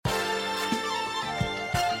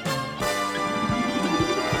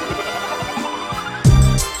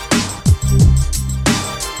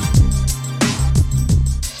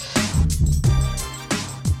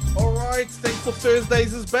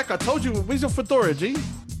Thursdays is back. I told you. Where's your fedora, G? Hey,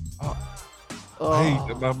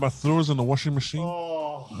 my fedora's in the washing machine.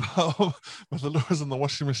 Oh, My fedora's in the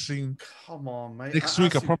washing machine. come on, mate. Next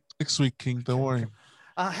week, I promise. Next week, King. Don't worry.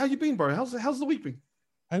 How you been, bro? How's the week been?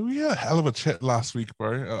 Hey, we had a hell of a chat last week,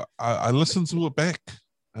 bro. I listened to it back,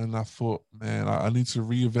 and I thought, man, I need to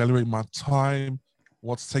reevaluate my time.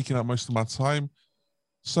 What's taking up most of my time?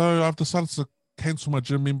 So I've decided to cancel my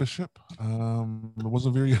gym membership. It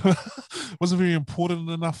wasn't very wasn't very important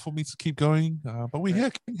enough for me to keep going. But we're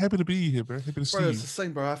here. Happy to be here, bro. Happy to see you. It's the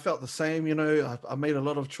same, bro. I felt the same. You know, I made a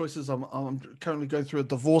lot of choices. I'm currently going through a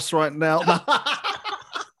divorce right now.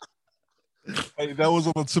 Hey, that was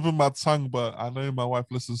on the tip of my tongue, but I know my wife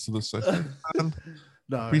listens to this. So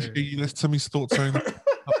no, appreciate you. That's Timmy's thoughts on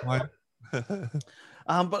mine.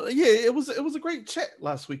 But yeah, it was a great chat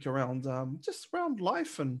last week around just around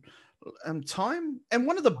life and time. And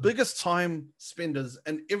one of the biggest time spenders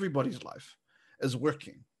in everybody's life is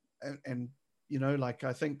working. And you know, like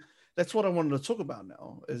I think that's what I wanted to talk about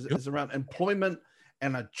now is around employment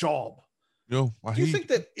and a job. Do you think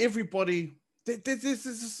that everybody there's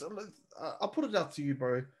this, I'll put it out to you,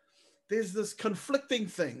 bro. There's this conflicting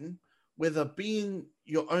thing whether being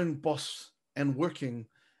your own boss and working,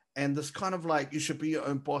 and this kind of like you should be your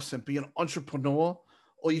own boss and be an entrepreneur,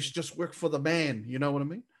 or you should just work for the man. You know what I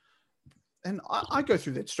mean? And I go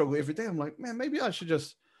through that struggle every day. I'm like, man, maybe I should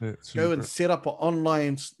just go and set up an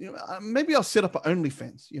online. You know, maybe I'll set up an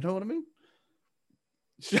OnlyFans. You know what I mean?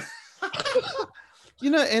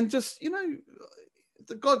 You know, and just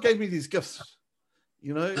God gave me these gifts.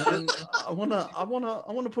 You know, and I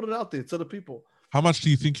wanna put it out there to the people. How much do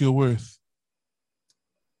you think you're worth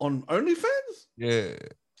on OnlyFans? Yeah,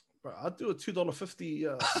 bro, I do a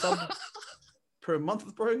 $2.50 sub per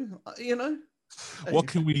month, bro. You know, what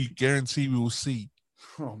can we guarantee we will see?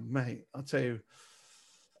 Oh, mate, I'll tell you.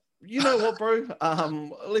 You know what, bro?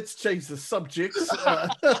 Let's change the subjects.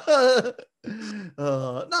 No,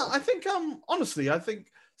 I think honestly, I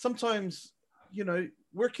think sometimes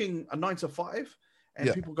working a 9 to 5.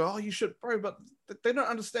 And people go, oh, you should, bro, but they don't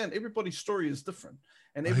understand. Everybody's story is different,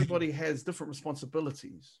 and everybody has different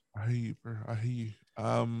responsibilities. I hear you, bro. I hear you.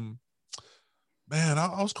 Man,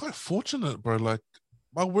 I was quite fortunate, bro. Like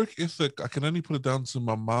my work ethic, I can only put it down to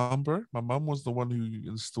my mom, bro. My mom was the one who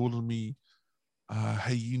installed in me,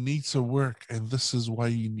 hey, you need to work, and this is why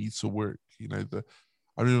you need to work. You know,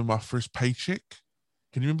 I remember my first paycheck.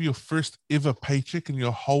 Can you remember your first ever paycheck in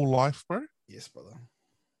your whole life, bro? Yes, brother.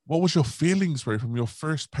 What was your feelings, bro, from your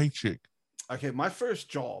first paycheck? Okay, my first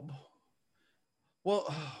job.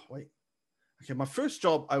 Well, wait. Okay, my first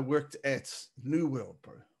job, I worked at New World,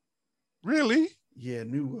 bro. Really? Yeah,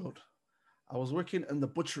 New World. I was working in the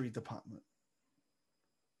butchery department.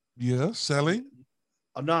 Yeah, selling?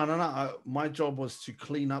 No. My job was to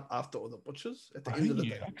clean up after all the butchers at the end of the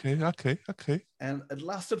day. Okay. And it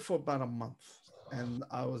lasted for about a month. And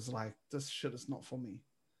I was like, this shit is not for me.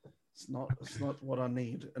 It's not what I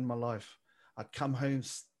need in my life. I'd come home,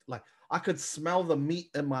 like I could smell the meat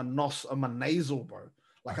in my nasal, bro.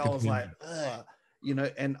 Like I was like, ugh,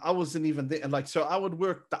 and I wasn't even there. And like, so I would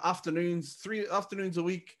work the afternoons, 3 afternoons a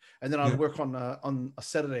week. And then I'd work on a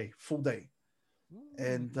Saturday, full day.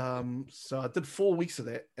 And so I did 4 weeks of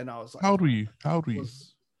that. And I was like, how old were you? I would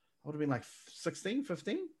have been like 16,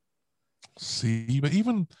 15. See, but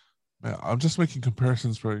even, man, I'm just making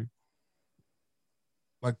comparisons, bro.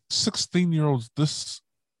 Like 16-year-olds this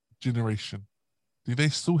generation, do they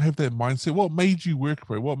still have that mindset? What made you work,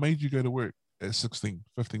 bro? What made you go to work at 16,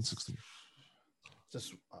 15, 16?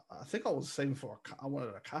 Just, I think I was saving for a car. I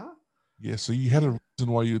wanted a car. Yeah, so you had a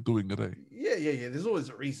reason why you're doing it, eh? Yeah. There's always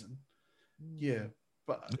a reason. Yeah.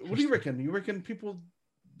 But what do you reckon? You reckon people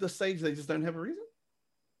this stage, they just don't have a reason?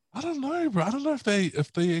 I don't know, bro. I don't know if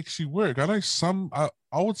they actually work. I know some, I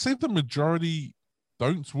would say the majority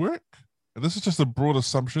don't work. And this is just a broad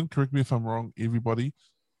assumption. Correct me if I'm wrong, everybody.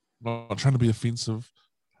 I'm not trying to be offensive.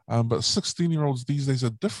 But 16-year-olds these days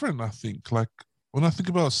are different, I think. Like, when I think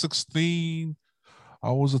about 16,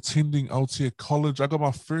 I was attending Aotea College. I got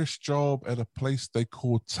my first job at a place they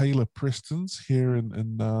call Taylor Preston's here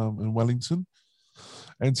in Wellington.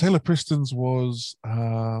 And Taylor Preston's was,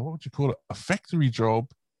 what would you call it? A factory job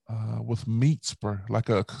with meats, bro. Like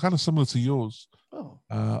a kind of similar to yours. Oh.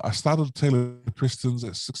 I started Taylor Preston's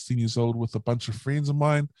at 16 years old with a bunch of friends of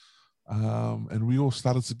mine, and we all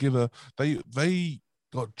started together. They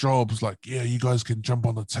got jobs like, yeah, you guys can jump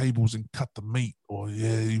on the tables and cut the meat, or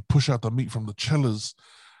yeah, you push out the meat from the chillers.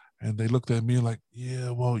 And they looked at me like, yeah,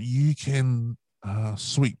 well, you can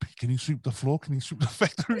sweep. Can you sweep the floor? Can you sweep the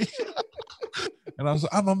factory? And I was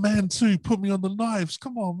like, I'm a man too. Put me on the knives.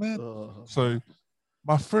 Come on, man. So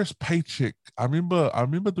my first paycheck, I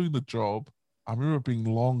remember doing the job. I remember being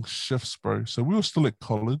long shifts, bro. So we were still at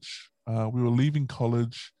college. We were leaving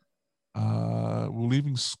college. We were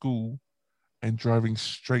leaving school and driving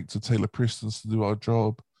straight to Taylor Preston's to do our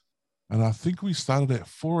job. And I think we started at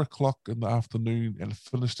 4 o'clock in the afternoon and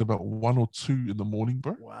finished about 1 or 2 in the morning,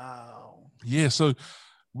 bro. Wow. Yeah, so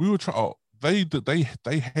we were trying. Oh, they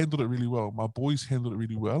handled it really well. My boys handled it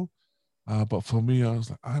really well. But for me, I was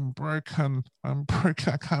like, I'm broken. I'm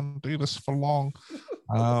broken. I can't do this for long.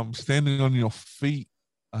 Standing on your feet.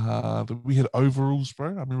 We had overalls, bro.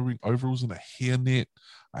 I remember wearing overalls and a hairnet.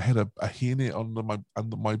 I had a hairnet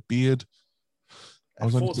under my beard. I At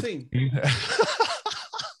was only 14. 16.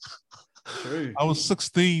 True. I was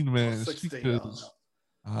 16, I was man. 16. Speakers.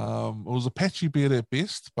 It was a patchy beard at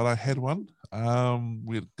best, but I had one.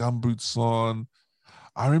 We had gumboots on.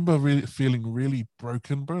 I remember really feeling really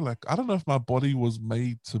broken, bro. Like I don't know if my body was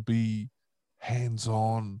made to be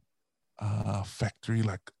hands-on, factory.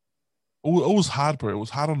 Like it was hard, bro. It was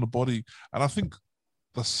hard on the body, and I think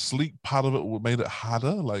the sleep part of it made it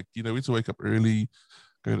harder. Like we had to wake up early,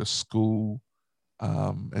 go to school,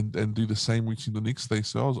 and do the same routine the next day.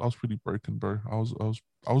 So I was pretty broken, bro. I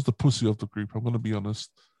was the pussy of the group. I'm gonna be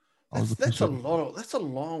honest. I was the That's pussy a of the group. lot of that's a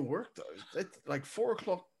long work though. That's like 4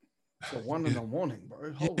 o'clock to one in Yeah, the morning,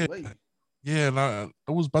 bro. yeah, Holy. yeah. No,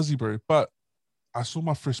 it was buzzy, bro. But I saw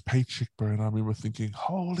my first paycheck, bro, and I remember thinking,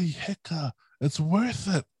 "Holy hecker, it's worth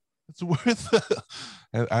it! It's worth it!"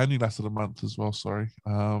 And I only lasted a month as well. Sorry.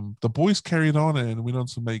 The boys carried on and went on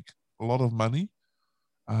to make a lot of money.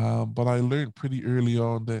 But I learned pretty early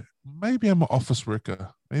on that maybe I'm an office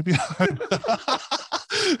worker. Maybe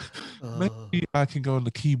maybe I can go on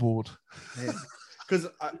the keyboard. Man, because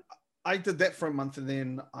I did that for a month and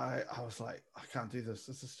then I was like, I can't do this.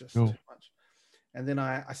 This is just Yo, too much. And then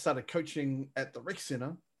I started coaching at the rec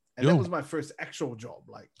center, and that yo, was my first actual job.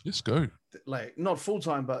 let's go. Like not full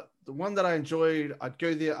time, but the one that I enjoyed. I'd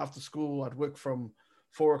go there after school. I'd work from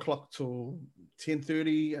 4 o'clock till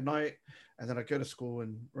 10:30 at night, and then I'd go to school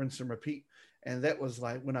and rinse and repeat. And that was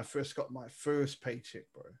like when I first got my first paycheck,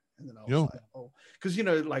 bro. And then I was Yo, like, oh, because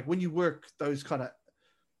like when you work those kind of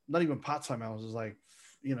not even part-time hours, is like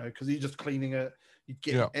because you're just cleaning it, you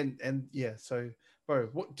get yeah. and yeah. So, bro,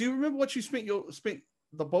 what do you remember what you spent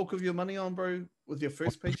the bulk of your money on, bro, with your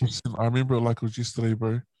first paycheck? 100%. I remember it like it was yesterday,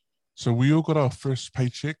 bro. So we all got our first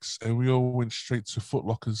paychecks and we all went straight to Foot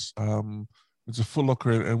Lockers. It's a Foot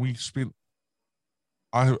Locker and we spent.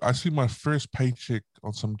 I see my first paycheck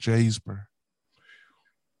on some J's, bro,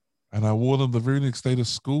 and I wore them the very next day to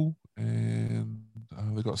school, and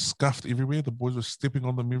they got scuffed everywhere. The boys were stepping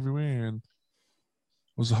on them everywhere, and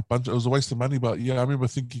it was a bunch. It was a waste of money, but yeah, I remember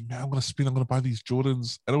thinking, man, I'm gonna spend. I'm gonna buy these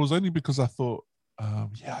Jordans, and it was only because I thought,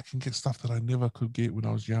 yeah, I can get stuff that I never could get when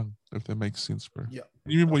I was young. If that makes sense, bro. Yeah,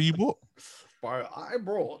 You remember what you bought? bro. I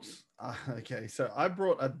brought okay, so I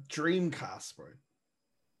brought a Dreamcast, bro, a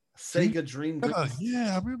Dream. Sega Dreamcast.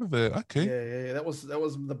 Yeah, I remember that. Okay, Yeah. That was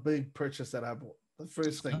the big purchase that I bought. The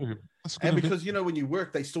first let's thing, go. That's a good and investment. because when you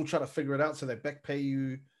work, they still try to figure it out, so they back pay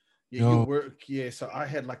you. Yeah, you Yo, work. Yeah, so I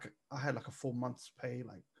had like a 4 months pay,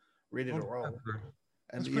 like ready to not bad, roll. bro.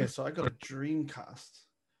 And That's yeah, pretty so I got good, a Dreamcast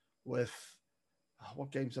with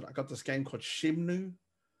what games did I got? This game called Shimnu,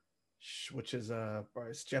 which is bro,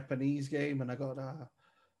 it's Japanese game, and I got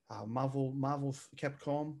Marvel Capcom,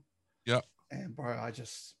 bro. Yeah, and bro,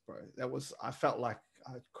 I felt like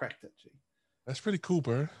I cracked it. G. that's pretty cool,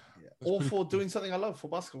 bro. Yeah, That's all pretty for cool. doing something I love for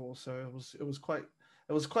basketball. So it was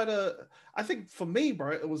quite a. I think for me,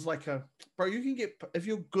 bro, it was like bro. You can get if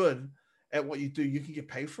you're good at what you do, you can get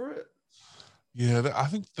paid for it. Yeah, I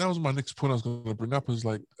think that was my next point I was going to bring up is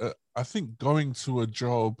like, I think going to a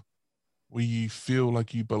job where you feel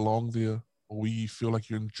like you belong there or where you feel like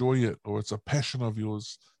you enjoy it or it's a passion of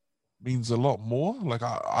yours means a lot more. Like,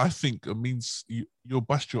 I think it means you'll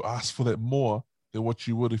bust your ass for that more than what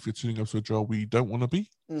you would if you're tuning up to a job where you don't want to be.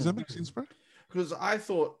 Does that Mm. make sense, bro? Because I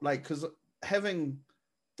thought because having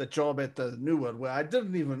the job at the New World where I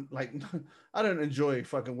didn't even like I don't enjoy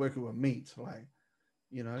fucking working with meat. Like,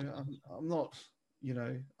 I'm not,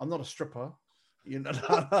 I'm not a stripper.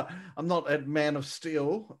 I'm not a man of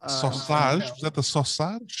steel. Sausage. Was that the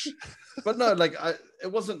sausage? But no, like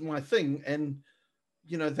it wasn't my thing. And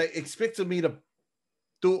they expected me to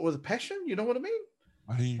do it with a passion. You know what I mean?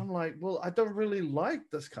 I, I'm like, well, I don't really like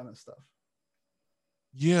this kind of stuff.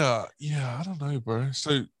 yeah, I don't know, bro.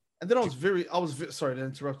 So, And then sorry to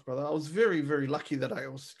interrupt, brother. I was very, very lucky that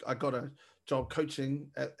I got a job coaching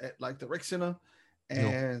at like the rec center. you know,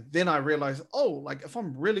 And then I realized, oh, like if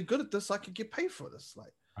I'm really good at this, I could get paid for this.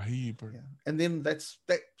 Like, I hear you, bro. yeah. And then that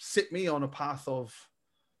set me on a path of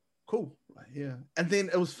cool. Like, yeah. And then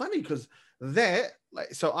it was funny because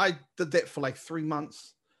so I did that for like 3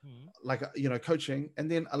 months, like, coaching. And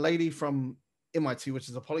then a lady from MIT, which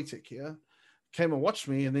is a polytech here, came and watched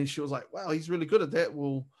me. And then she was like, wow, he's really good at that.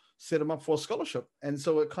 We'll set him up for a scholarship. And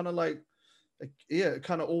so it kind of it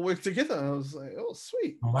kind of all worked together. And I was like, oh,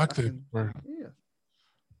 sweet. I like that, bro. Yeah.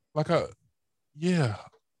 Like yeah,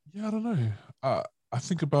 I don't know. I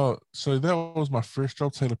think about, so that was my first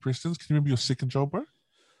job, Taylor Preston's. Can you remember your second job, bro?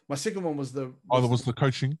 My second one was that was the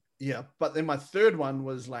coaching. Yeah, but then my third one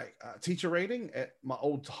was like teacher rating at my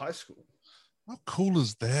old high school. How cool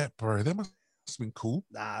is that, bro? That must have been cool.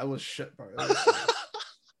 Nah, it was shit, bro.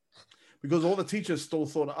 Because all the teachers still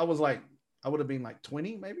thought I was like, I would have been like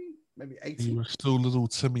 20, maybe 18. You were still little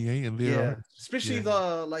Timmy, eh? And there, yeah, especially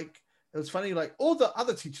it was funny, like all the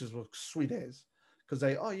other teachers were sweet as, because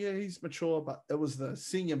he's mature, but it was the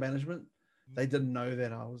senior management. They didn't know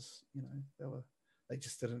that I was, they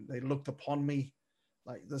just didn't. They looked upon me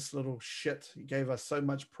like this little shit. He gave us so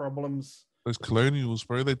much problems. Those colonials,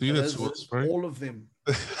 bro. They do that to us, bro. All of them.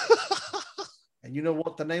 And you know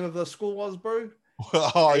what the name of the school was, bro?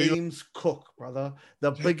 James Cook, brother.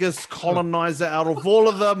 The biggest colonizer out of all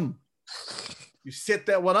of them. You set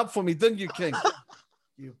that one up for me, didn't you, King?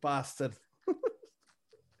 You bastard.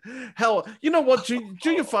 Hell, you know what?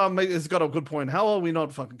 Junior Farm has got a good point. How are we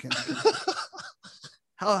not fucking King?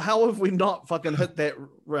 How have we not fucking hit that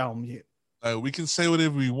realm yet? We can say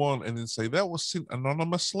whatever we want and then say that was sent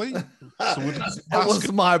anonymously. So that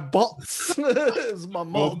was my bots. It was my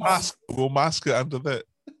mods. We'll mask it under that.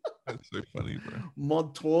 That's so funny, bro.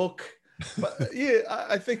 Mod talk. But yeah,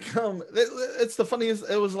 I think it's the funniest.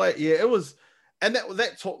 It was like, yeah, it was, and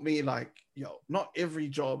that taught me like, not every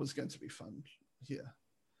job is going to be fun. Yeah.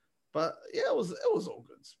 But yeah, it was all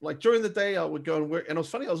good. Like during the day, I would go and work, and it was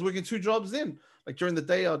funny. I was working 2 jobs then. Like during the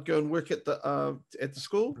day, I'd go and work at the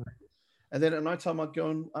school, and then at nighttime, I'd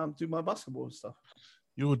go and do my basketball and stuff.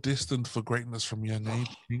 You were destined for greatness from young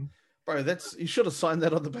age, King. Bro. You should have signed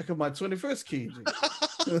that on the back of my 21st key.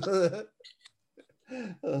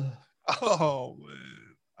 Oh man.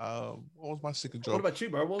 What was my second job? What about you,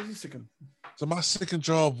 bro? What was your second? So my second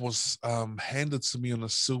job was handed to me on a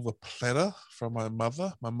silver platter from my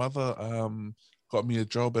mother. My mother got me a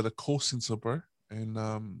job at a call center, bro. And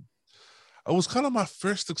it was kind of my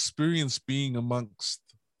first experience being amongst,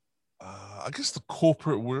 I guess, the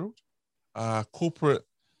corporate world. Corporate,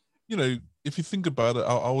 if you think about it,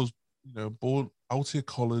 I was, born out here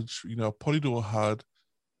college, potty door hard,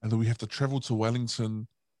 and then we have to travel to Wellington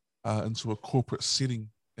into a corporate setting.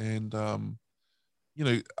 And, I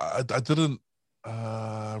didn't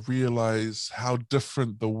realize how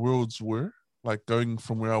different the worlds were, like going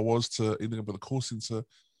from where I was to ending up at the call center.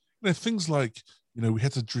 Things like, we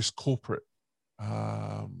had to dress corporate.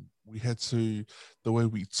 We had to, the way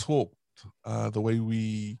we talked, the way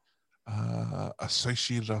we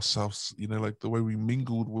associated ourselves, like the way we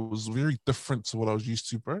mingled was very different to what I was used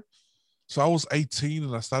to, bro. So I was 18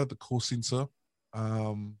 and I started the call center.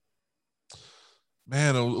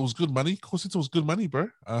 Man, it was good money. Call center was good money, bro,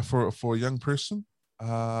 for a young person.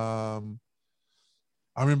 I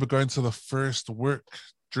remember going to the first work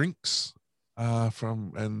drinks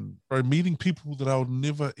meeting people that I would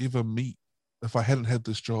never ever meet if I hadn't had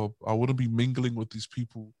this job. I wouldn't be mingling with these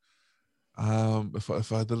people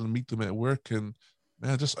if I didn't meet them at work. And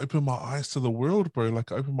man, it just opened my eyes to the world, bro.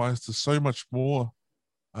 Like I opened my eyes to so much more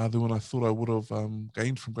than when I thought I would have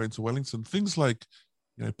gained from going to Wellington. Things like,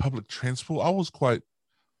 public transport. I was quite,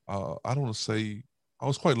 I don't want to say, I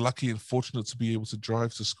was quite lucky and fortunate to be able to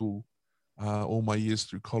drive to school all my years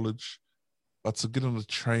through college. But to get on a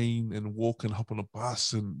train and walk and hop on a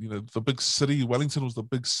bus and, the big city, Wellington was the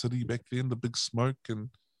big city back then, the big smoke. And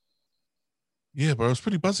yeah, but it was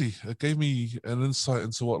pretty buzzy. It gave me an insight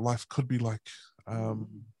into what life could be like. Yeah,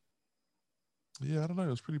 I don't know. It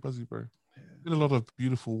was pretty buzzy, bro. Yeah. A lot of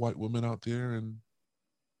beautiful white women out there and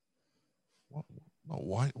not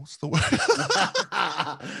white. What's the word?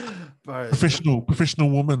 Bro, professional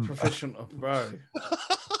woman. Professional, bro.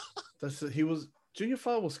 Junior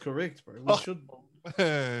Far was correct, bro. We should.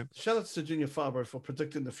 Man. Shout out to Junior Far, bro, for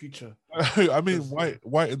predicting the future. I mean,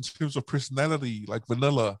 white in terms of personality, like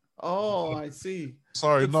vanilla. Oh, I see.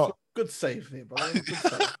 Sorry, good save there, bro. Good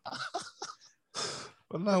save.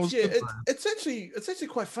 But no, it's actually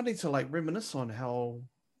quite funny to like reminisce on how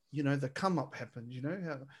the come up happened.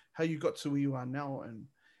 How you got to where you are now,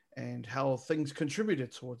 and how things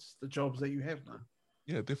contributed towards the jobs that you have now.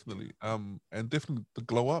 Yeah, definitely. And definitely the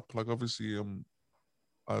glow up. Like obviously,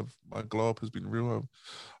 My glow up has been real.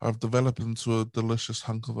 I've developed into a delicious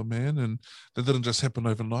hunk of a man, and that didn't just happen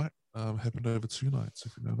overnight. Happened over 2 nights,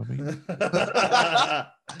 if you know what I mean.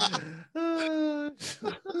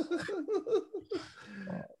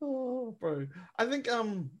 Oh, bro. I think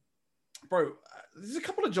bro, there's a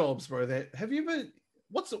couple of jobs, bro. That have you ever?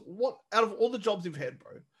 What out of all the jobs you've had,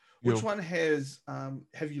 bro? Which Yo. one has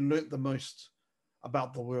have you learnt the most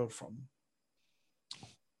about the world from?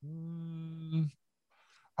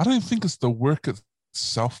 I don't think it's the work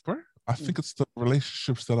itself, bro. I think it's the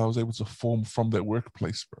relationships that I was able to form from that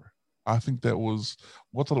workplace, bro. I think that was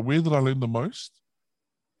where did I learn the most?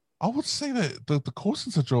 I would say that the call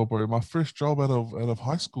center job, bro. My first job out of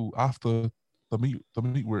high school after the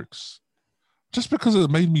meat works. Just because it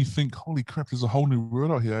made me think, holy crap, there's a whole new world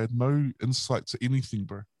out here. I had no insight to anything,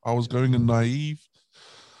 bro. I was going in naive.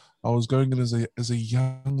 I was going in as a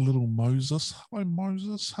young little Moses. Hello,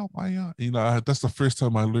 Moses. How are you? You know, that's the first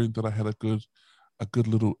time I learned that I had a good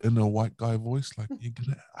little inner white guy voice. Like,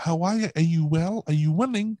 how are you? Are you well? Are you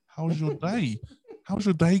winning? How's your day? How's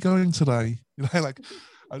your day going today? You know, like,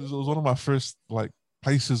 it was one of my first like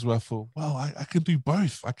places where I thought, wow, I can do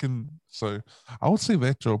both. So I would say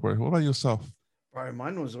that job, bro. What about yourself? Bro,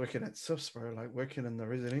 mine was working at SIFs, bro, like working in the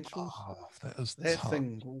residentials. Oh, that is That tough.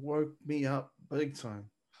 thing woke me up big time.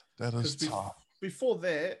 That is tough. Before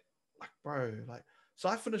that, like, bro, like, so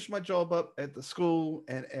I finished my job up at the school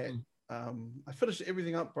and at I finished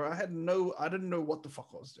everything up, bro. I didn't know what the fuck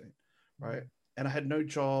I was doing, right? And I had no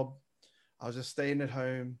job. I was just staying at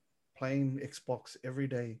home, playing Xbox every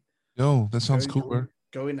day. Yo, that sounds cool, bro.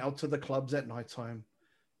 Going out to the clubs at nighttime,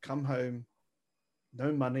 come home,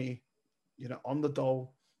 no money, on the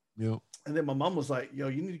dole. Yep. And then my mom was like, yo,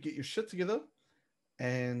 you need to get your shit together.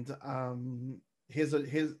 And here's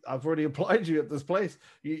I've already applied you at this place.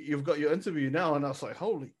 You've got your interview now. And I was like,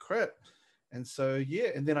 holy crap. And so, yeah.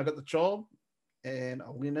 And then I got the job and I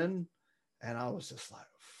went in and I was just like,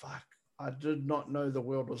 fuck, I did not know the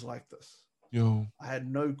world was like this. Yo. I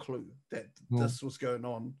had no clue that this was going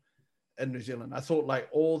on in New Zealand. I thought like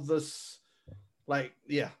all this, like,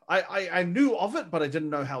 yeah, I knew of it, but I didn't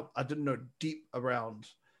know deep around,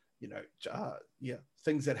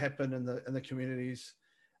 things that happen in the communities.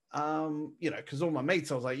 Because all my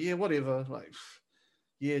mates, I was like, yeah, whatever, like,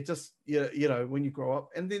 yeah, just when you grow up.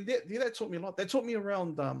 And then that taught me a lot. That taught me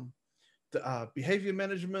around behavior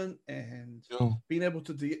management and being able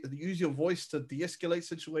to use your voice to de-escalate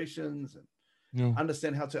situations and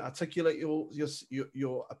understand how to articulate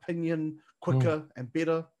your opinion quicker and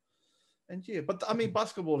better. And yeah, but I mean,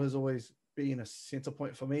 basketball has always been a center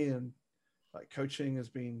point for me, and like coaching has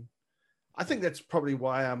been. I think that's probably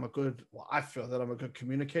why I feel that I'm a good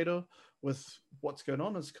communicator with what's going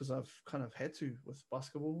on, is because I've kind of had to with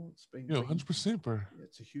basketball. It's been 100%, bro. Yeah,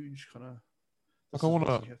 it's a huge kind of. Like I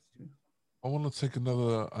want to take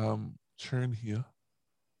another turn here,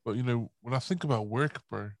 but when I think about work,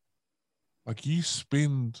 bro, like you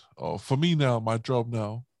spend. Oh, for me now, my job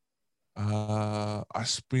now. I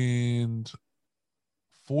spend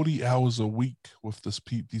 40 hours a week with this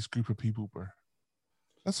group of people, bro.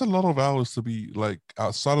 That's a lot of hours to be like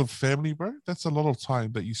outside of family, bro. That's a lot of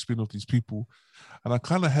time that you spend with these people. And I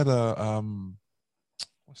kind of had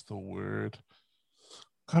what's the word?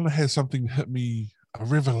 Kind of had something hit me, a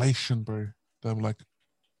revelation, bro. That I'm like,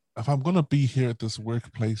 if I'm gonna be here at this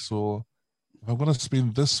workplace, or if I'm gonna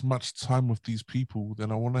spend this much time with these people,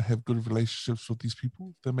 then I want to have good relationships with these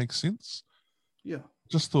people. If that makes sense. Yeah.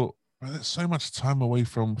 Just thought, bro, that's so much time away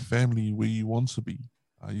from family where you want to be.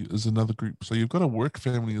 As another group, so you've got a work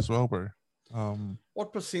family as well, bro.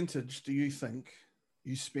 What percentage do you think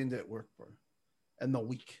you spend at work, bro, in the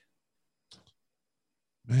week?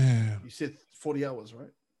 Man, you said 40 hours,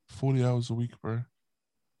 right? 40 hours a week, bro.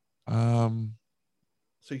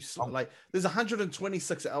 So like there's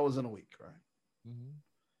 126 hours in a week, right? Mm-hmm.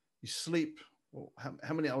 You sleep. Well,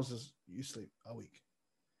 how many hours does you sleep a week?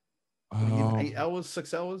 8 hours,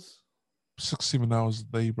 6 hours? 6-7 hours a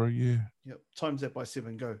day, bro. Yeah. Yep. Times that by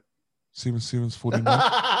 7. Go. 7's 49.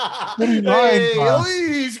 49. Hey,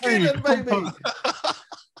 he's kidding, baby.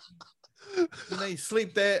 You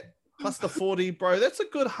sleep that plus the 40, bro. That's a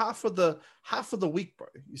good half of the week, bro.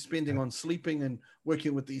 You're spending on sleeping and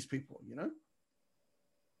working with these people.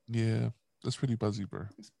 Yeah, that's pretty buzzy, bro.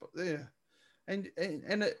 Yeah, and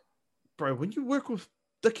it, bro, when you work with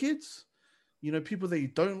the kids, people that you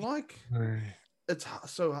don't like, it's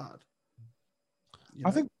so hard.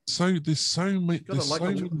 I think so. There's so many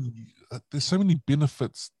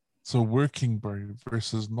benefits to working, bro,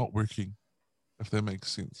 versus not working, if that makes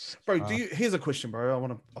sense. Bro, here's a question, bro.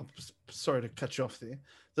 I'm sorry to cut you off there.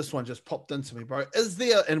 This one just popped into me, bro. Is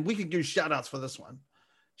there, and we can do shout outs for this one.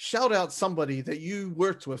 shout out somebody that you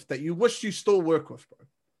worked with that you wish you still work with, bro.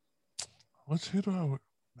 Who do I work?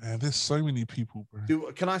 Man, there's so many people,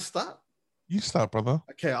 bro. Can I start? You start, brother.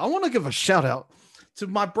 Okay, I want to give a shout out to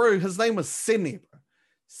my bro. His name was Sini, bro.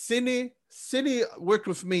 Sini worked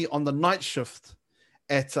with me on the night shift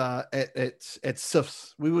at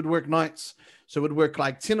SIFs. We would work nights. So we'd work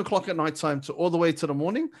like 10 o'clock at night time to all the way to the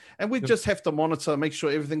morning. And we'd just have to monitor, make sure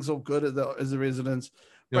everything's all good as the residents.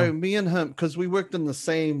 Bro, me and him, because we worked in the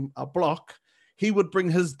same block, he would bring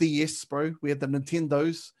his DS, bro. We had the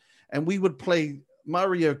Nintendos. And we would play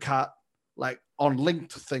Mario Kart like on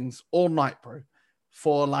linked things all night, bro,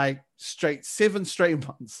 for like 7 straight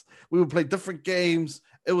months. We would play different games.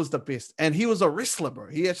 It was the best. And he was a wrestler, bro.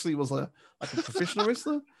 He actually was a professional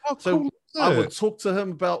wrestler. So I would talk to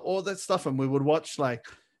him about all that stuff and we would watch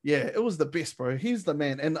it was the best, bro. He's the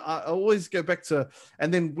man. And I always go back to,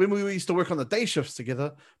 and then when we used to work on the day shifts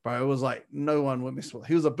together, bro, it was like no one would mess with him.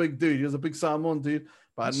 He was a big dude. He was a big Samoan dude,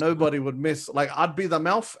 but nobody would mess. Like I'd be the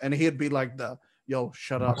mouth and he'd be like yo,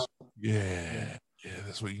 shut up. Yeah,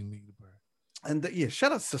 that's what you need, bro. And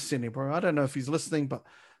shout out to Cindy, bro. I don't know if he's listening, but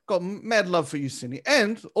got mad love for you, Cindy.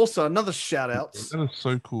 And also another shout out. That is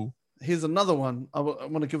so cool. Here's another one. I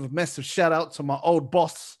want to give a massive shout out to my old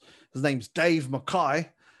boss. His name's Dave Mackay,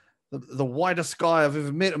 the whitest guy I've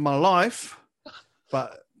ever met in my life.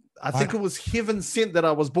 But I think it was heaven sent that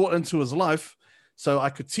I was brought into his life so I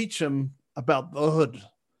could teach him about the hood.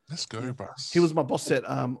 Let's go, boss. He was my boss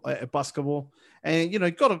at basketball,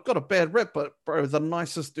 and got a bad rep, but bro, the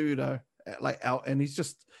nicest dude out, and he's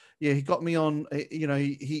just he got me on.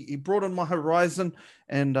 He brought on my horizon,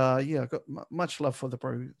 and I got much love for the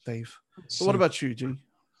bro Dave. So what about you, G?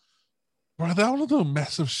 Bro, I want to do a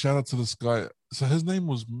massive shout out to this guy. So his name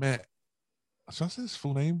was Matt. Should I say his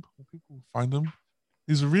full name? People find him.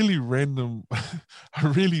 He's a really random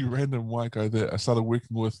white guy that I started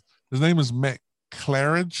working with. His name is Matt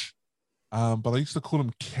Claridge, but I used to call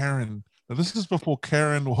him Karen. Now this is before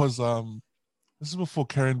Karen was this is before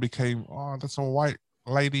Karen became that's a white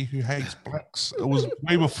lady who hates blacks. It was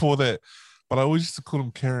way before that, but I always used to call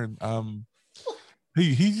him Karen.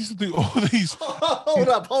 He used to do all these.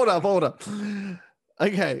 Hold up.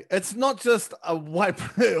 Okay, it's not just a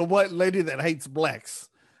white lady that hates blacks.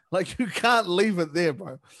 Like you can't leave it there,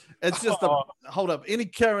 bro. It's just hold up. Any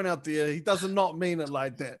Karen out there, he does not mean it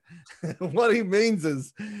like that. What he means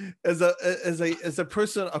is a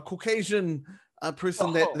person, a Caucasian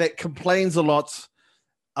person that complains a lot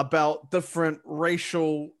about different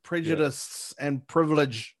racial prejudice and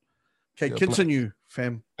privilege. Okay, continue,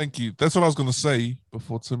 fam. Thank you. That's what I was going to say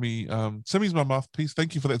before Timmy. Timmy's my mouthpiece.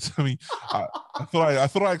 Thank you for that, Timmy. I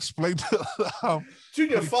thought I explained it.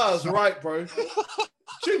 Junior Fire's right, bro.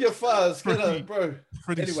 Junior Fire's bro.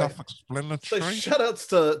 Pretty self-explanatory. So shout outs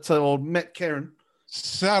to old Matt Karen.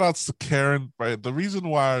 Shout outs to Karen, right? The reason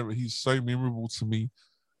why he's so memorable to me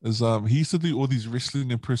is he used to do all these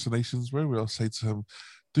wrestling impersonations where I'll say to him,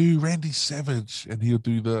 do Randy Savage, and he'll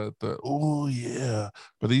do the oh yeah.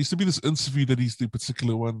 But there used to be this interview that he used to do,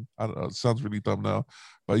 particular one. I don't know, it sounds really dumb now,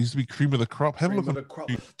 but it used to be Cream of the Crop. Have a look at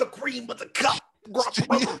the cream of the crop,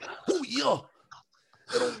 brother. Oh yeah,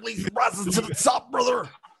 it always rises to the top, brother.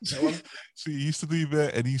 So he used to do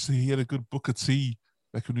that, and he had a good Booker T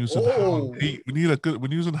back when he was in Harlem Heat. When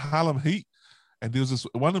he was in Harlem Heat, and there was this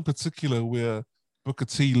one in particular where Booker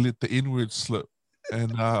T let the N-word slip,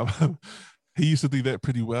 and he used to do that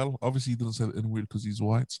pretty well. Obviously, he didn't say the N-word because he's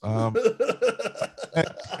white.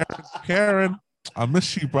 Karen, I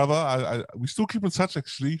miss you, brother. We still keep in touch,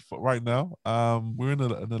 actually, for right now. We're in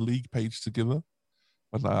a league page together.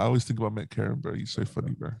 But I always think about Matt Karen, bro. He's so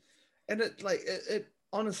funny, bro. And it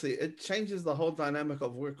honestly, it changes the whole dynamic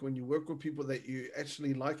of work when you work with people that you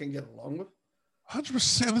actually like and get along with.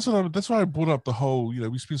 100%. That's why I brought up the whole,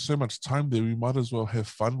 we spend so much time there. We might as well have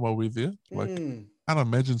fun while we're there. Like, I can't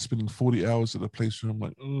imagine spending 40 hours at a place where I'm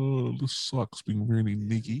like, oh, this sucks, being really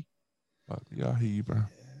niggy. But yeah, I hear you, bro. Yeah.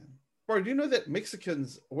 Bro, do you know that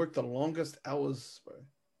Mexicans work the longest hours, bro?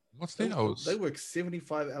 What's their hours? They work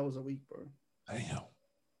 75 hours a week, bro. Damn.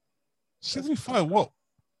 75 what?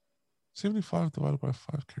 75 divided by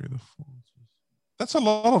 5 carry the 4. That's a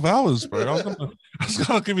lot of hours, bro. I was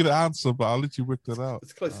gonna give you the answer, but I'll let you work that out.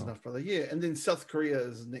 It's close enough, brother. Yeah, and then South Korea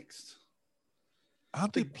is next.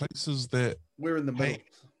 Aren't there places that we're in the middle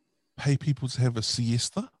pay people to have a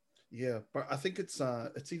siesta? Yeah, but I think it's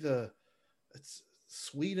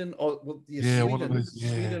Sweden or one of those,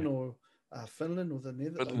 Sweden or Finland or the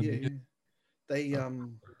Netherlands. They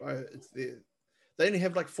they only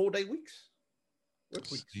have like 4-day weeks.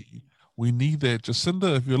 Work weeks. We need that,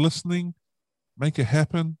 Jacinda. If you're listening, make it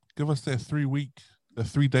happen. Give us that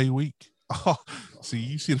 3-day week. Oh, see,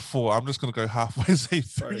 you said 4. I'm just gonna go halfway, say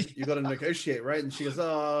 3. Bro, you got to negotiate, right? And she goes,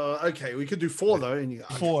 "Oh, okay, we could do 4 though." And you go,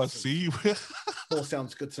 okay, 4. See, 4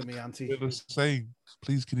 sounds good to me, Auntie. we're the same.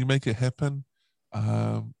 Please, can you make it happen?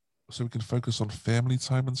 So we can focus on family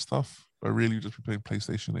time and stuff. But really, just be playing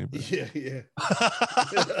PlayStation, bro. Yeah.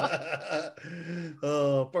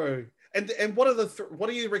 Oh, bro. And what are what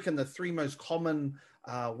do you reckon the 3 most common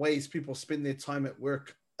ways people spend their time at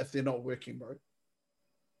work if they're not working, bro?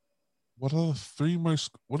 What are the 3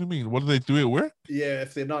 most? What do you mean? What do they do at work? Yeah,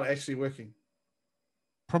 if they're not actually working.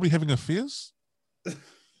 Probably having affairs.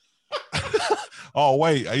 Oh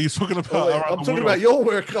wait, are you talking about? Oh, wait, I'm talking about your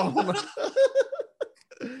work.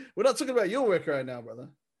 We're not talking about your work right now, brother.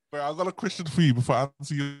 Bro, I've got a question for you before I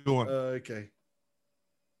answer your one. Okay.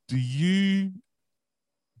 Do you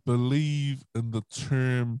believe in the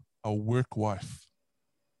term a work wife?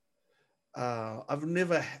 I've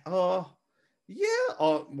never. Oh, yeah.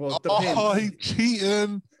 Oh, well, it depends. Oh, he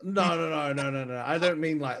cheating. No. I don't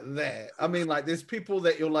mean like that. I mean like there's people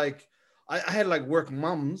that you're like. I had like work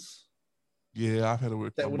mums. Yeah, I've had a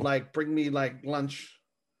work that mum. would like bring me like lunch.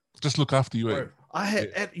 Just look after you, bro. I had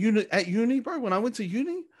at uni, bro. When I went to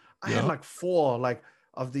uni, I had like 4 like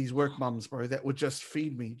of these work mums, bro, that would just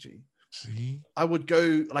feed me. See, I would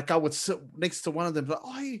go like I would sit next to one of them, like,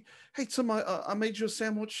 oh hey Tim, I made you a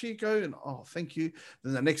sandwich. Here you go, and oh thank you.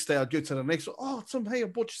 Then the next day I'd go to the next one. Oh Tim, hey, I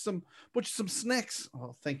bought you some snacks.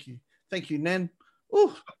 Oh thank you, Nan.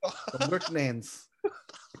 Oh, the work nans.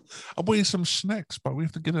 I bought you some snacks, but we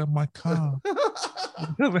have to get it in my car.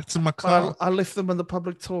 That's in my car. I left them in the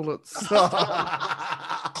public toilets.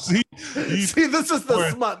 See, this is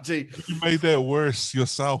the smut, G. You made that worse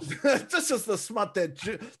yourself. This is the smut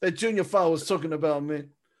that Junior File was talking about, man.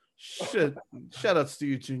 Shit. Shout outs to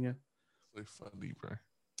you, Junior. So funny, bro.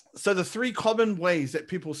 So the 3 common ways that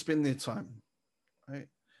people spend their time, right?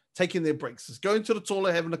 Taking their breaks is going to the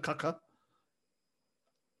toilet, having a caca.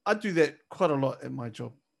 I do that quite a lot at my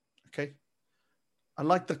job. Okay. I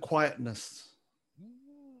like the quietness.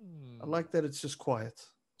 I like that it's just quiet.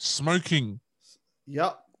 Smoking.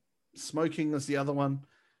 Yep. Smoking is the other one.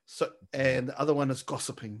 So, and the other one is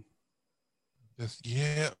gossiping.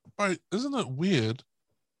 Yeah, but isn't it weird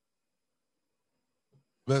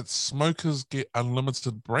that smokers get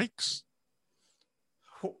unlimited breaks?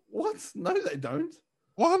 What? No, they don't.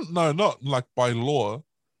 Well, no, not like by law,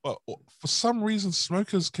 but for some reason,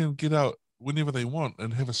 smokers can get out whenever they want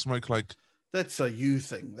and have a smoke. Like that's a you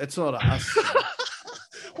thing. That's not a us thing.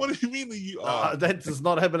 What do you mean that you are? That does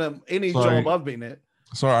not happen in any job I've been at.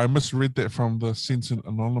 Sorry, I misread that from the sentence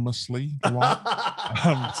anonymously.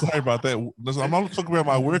 Sorry about that. Listen, I'm not talking about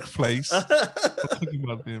my workplace. I'm talking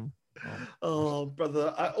about them. Oh,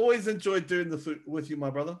 brother. I always enjoyed doing this with you, my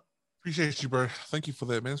brother. Appreciate you, bro. Thank you for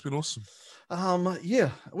that, man. It's been awesome. Yeah,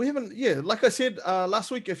 we haven't. Yeah, like I said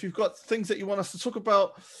last week, if you've got things that you want us to talk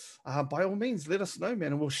about, by all means, let us know,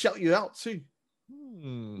 man, and we'll shout you out too.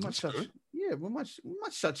 We might shout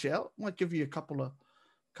you out. Might give you a couple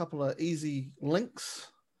of easy links.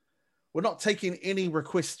 We're not taking any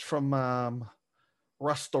requests from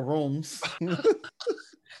Rasta Rooms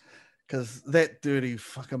because that dirty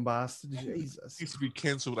fucking bastard, Jesus, he needs to be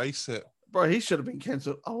cancelled ASAP, bro. He should have been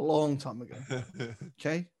cancelled a long time ago.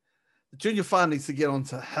 Okay. The Junior Fire needs to get on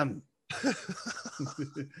to him.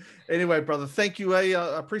 Anyway, brother, thank you.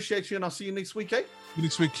 I appreciate you, and I'll see you next week, eh?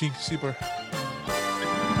 Next week, King. See you, bro.